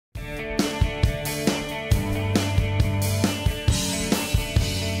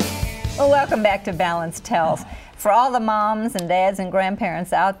Welcome back to Balanced Health. For all the moms and dads and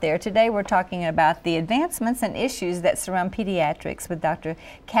grandparents out there, today we're talking about the advancements and issues that surround pediatrics with Dr.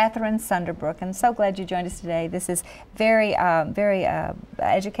 Catherine Sunderbruch. And so glad you joined us today. This is very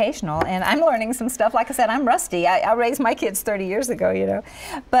educational, and I'm learning some stuff. Like I said, I'm rusty. I raised my kids 30 years ago, you know.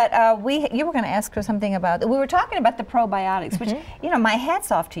 But you were going to ask her something about, we were talking about the probiotics, which, you know, my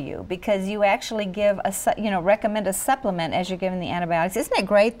hat's off to you, because you actually give recommend a supplement as you're giving the antibiotics. Isn't it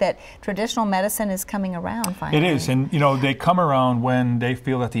great that traditional medicine is coming around finally? It is, and you know, they come around when they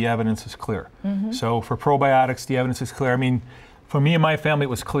feel that the evidence is clear. So for probiotics, the evidence is clear. I mean, for me and my family, it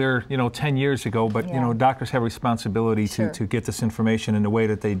was clear, you know, 10 years ago, but you know, doctors have a responsibility to get this information in the way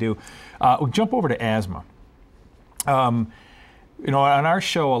that they do. We'll jump over to asthma. You know, on our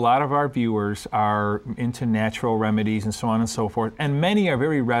show, a lot of our viewers are into natural remedies and so on and so forth, and many are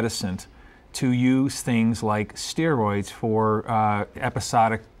very reticent to use things like steroids for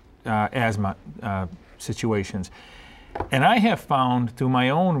episodic asthma situations. And I have found through my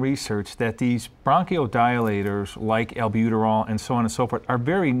own research that these bronchodilators like Albuterol and so on and so forth are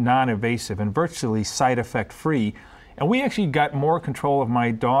very non-invasive and virtually side effect free. And we actually got more control of my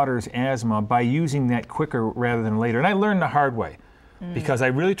daughter's asthma by using that quicker rather than later. And I learned the hard way, because I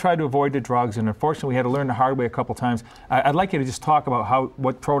really tried to avoid the drugs, and unfortunately we had to learn the hard way a couple times. I'd like you to just talk about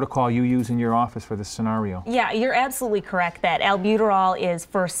what protocol you use in your office for this scenario. Yeah, you're absolutely correct that Albuterol is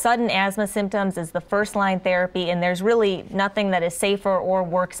for sudden asthma symptoms, is the first line therapy, and there's really nothing that is safer or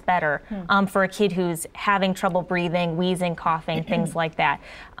works better for a kid who's having trouble breathing, wheezing, coughing, things like that.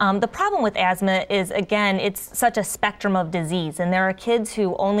 The problem with asthma is, again, it's such a spectrum of disease, and there are kids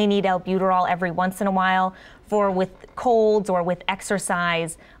who only need Albuterol every once in a while with colds or with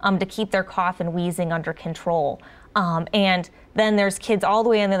exercise to keep their cough and wheezing under control. And then there's kids all the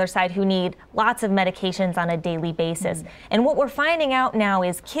way on the other side who need lots of medications on a daily basis. And what we're finding out now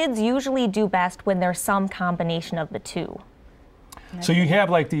is kids usually do best when there's some combination of the two. So you have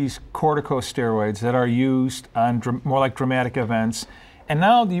like these corticosteroids that are used on more like dramatic events. And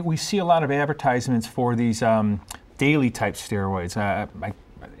now we see a lot of advertisements for these daily type steroids.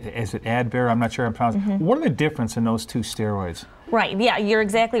 Is it Advair? I'm not sure I'm pronouncing. What are the difference in those two steroids? Right, yeah, you're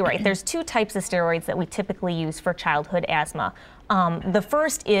exactly right. There's two types of steroids that we typically use for childhood asthma. The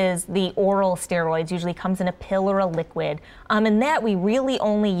first is the oral steroids, usually comes in a pill or a liquid, and that we really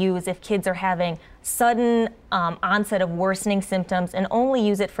only use if kids are having sudden onset of worsening symptoms, and only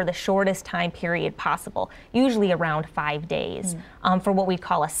use it for the shortest time period possible, usually around 5 days, for what we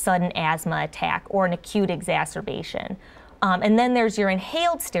call a sudden asthma attack or an acute exacerbation. And then there's your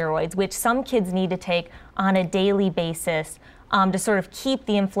inhaled steroids, which some kids need to take on a daily basis to sort of keep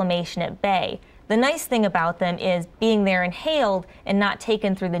the inflammation at bay. The nice thing about them is, being they're inhaled and not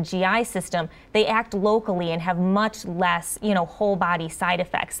taken through the GI system, they act locally and have much less, you know, whole body side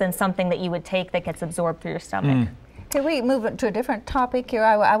effects than something that you would take that gets absorbed through your stomach. Can we move to a different topic here?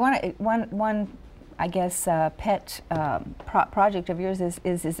 I want to, one I guess, pet project of yours is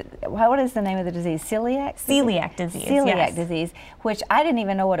what is the name of the disease? Celiac? Celiac disease. Celiac disease, which I didn't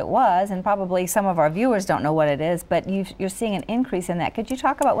even know what it was, and probably some of our viewers don't know what it is, but you're seeing an increase in that. Could you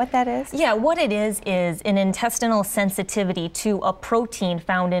talk about what that is? Yeah, what it is an intestinal sensitivity to a protein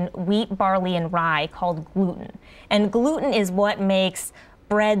found in wheat, barley, and rye called gluten. And gluten is what makes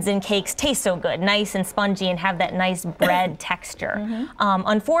breads and cakes taste so good, nice and spongy, and have that nice bread texture.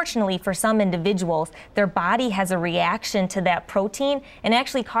 Unfortunately, for some individuals, their body has a reaction to that protein and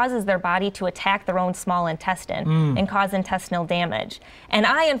actually causes their body to attack their own small intestine and cause intestinal damage. And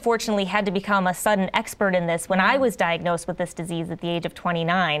I, unfortunately, had to become a sudden expert in this when I was diagnosed with this disease at the age of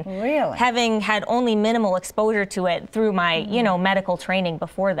 29. Really? Having had only minimal exposure to it through my, you know, medical training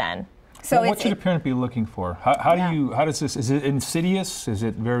before then. So what should a parent be looking for? How does this, is it insidious? Is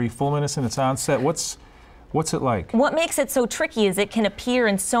it very fulminous in its onset? What's it like? What makes it so tricky is it can appear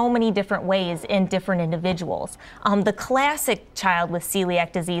in so many different ways in different individuals. The classic child with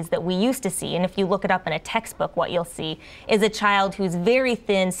celiac disease that we used to see, and if you look it up in a textbook, what you'll see is a child who's very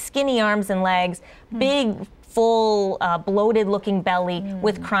thin, skinny arms and legs, big, full, bloated-looking belly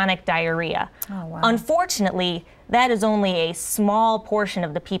with chronic diarrhea. Oh, wow. Unfortunately, that is only a small portion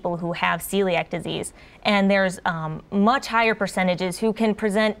of the people who have celiac disease, and there's much higher percentages who can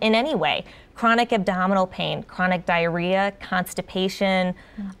present in any way. Chronic abdominal pain, chronic diarrhea, constipation,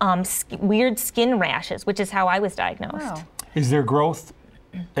 weird skin rashes, which is how I was diagnosed. Wow. Is their growth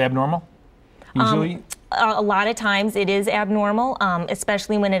abnormal, usually? A lot of times it is abnormal,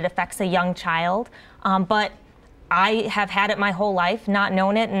 especially when it affects a young child, but I have had it my whole life, not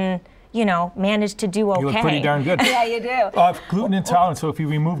known it, and you know, managed to do okay. You look pretty darn good. Yeah, you do. Gluten intolerance, so if you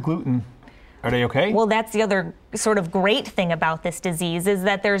remove gluten, Are they okay? Well, that's the other sort of great thing about this disease is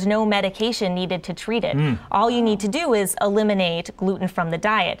that there's no medication needed to treat it. All you need to do is eliminate gluten from the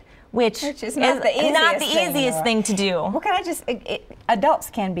diet, which is not the easiest thing to do. Well, can I just, adults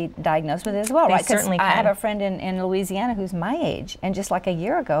can be diagnosed with it as well, They right? 'Cause certainly I can. have a friend in Louisiana who's my age, and just like a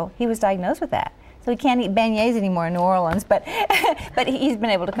year ago, he was diagnosed with that. So he can't eat beignets anymore in New Orleans, but but he's been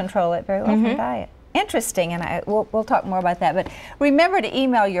able to control it very well from diet. Interesting, and we'll talk more about that. But remember to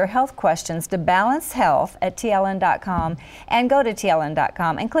email your health questions to balancehealth@tln.com and go to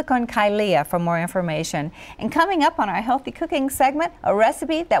tln.com and click on Kylia for more information. And coming up on our healthy cooking segment, a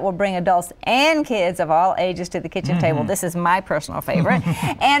recipe that will bring adults and kids of all ages to the kitchen table. This is my personal favorite.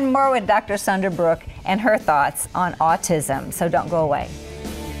 And more with Dr. Sunderbruch and her thoughts on autism. So don't go away.